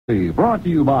Brought to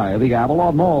you by the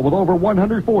Avalon Mall with over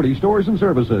 140 stores and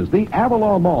services. The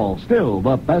Avalon Mall, still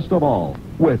the best of all.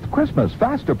 With Christmas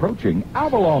fast approaching,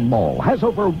 Avalon Mall has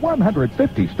over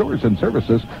 150 stores and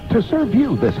services to serve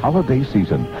you this holiday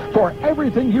season. For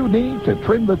everything you need to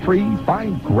trim the tree,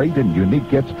 find great and unique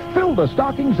gifts, fill the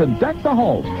stockings, and deck the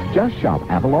halls, just shop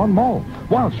Avalon Mall.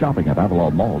 While shopping at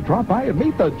Avalon Mall, drop by and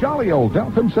meet the jolly old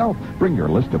elf himself. Bring your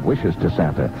list of wishes to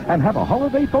Santa and have a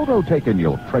holiday photo taken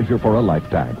you'll treasure for a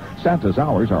lifetime. Santa's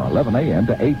hours are 11 a.m.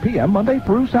 to 8 p.m. Monday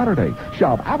through Saturday.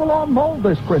 Shop Avalon Mall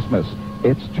this Christmas.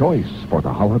 It's choice for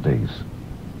the holidays.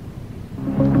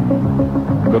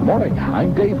 Good morning.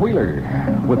 I'm Dave Wheeler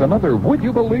with another Would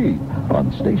You Believe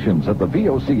on stations at the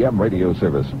VOCM radio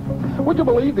service. Would you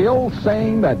believe the old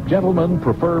saying that gentlemen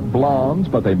prefer blondes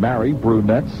but they marry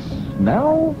brunettes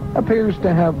now appears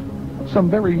to have some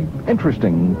very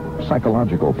interesting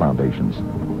psychological foundations.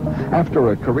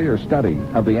 After a career study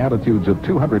of the attitudes of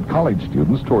 200 college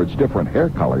students towards different hair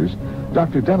colors,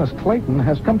 Dr. Dennis Clayton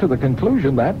has come to the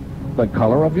conclusion that the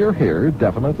color of your hair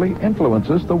definitely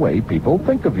influences the way people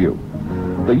think of you.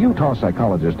 The Utah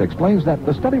psychologist explains that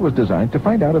the study was designed to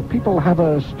find out if people have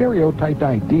a stereotyped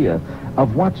idea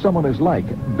of what someone is like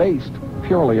based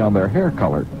purely on their hair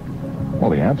color.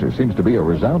 Well, the answer seems to be a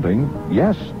resounding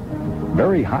yes.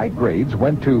 Very high grades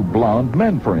went to blonde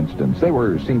men, for instance. They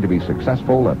were seen to be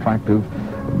successful, attractive,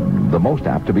 the most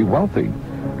apt to be wealthy.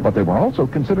 But they were also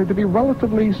considered to be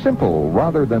relatively simple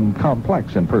rather than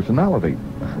complex in personality.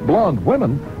 Blonde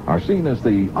women are seen as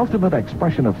the ultimate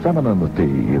expression of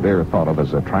femininity. They're thought of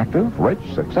as attractive, rich,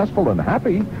 successful, and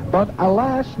happy, but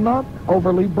alas, not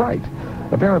overly bright.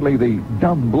 Apparently, the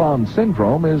dumb blonde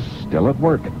syndrome is still at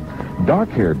work.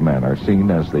 Dark-haired men are seen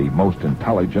as the most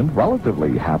intelligent,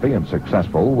 relatively happy and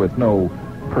successful with no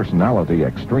personality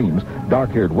extremes.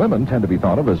 Dark-haired women tend to be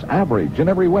thought of as average in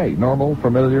every way, normal,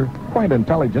 familiar, quite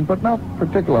intelligent, but not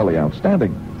particularly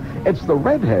outstanding. It's the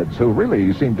redheads who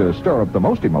really seem to stir up the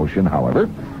most emotion, however.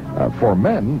 For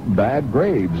men, bad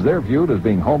grades. They're viewed as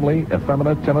being homely,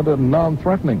 effeminate, timid, and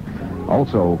non-threatening.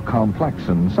 Also complex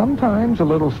and sometimes a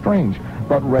little strange.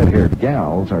 But red-haired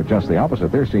gals are just the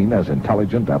opposite. They're seen as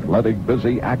intelligent, athletic,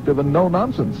 busy, active, and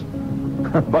no-nonsense.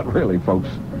 But really, folks,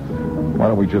 why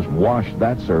don't we just wash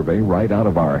that survey right out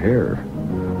of our hair?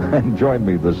 And join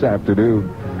me this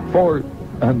afternoon for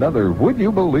another Would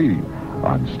You Believe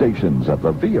on stations at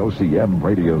the VOCM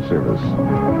radio service.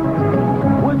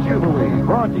 Would You Believe,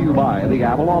 brought to you by the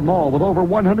Avalon Mall with over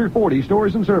 140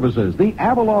 stores and services. The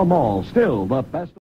Avalon Mall, still the best.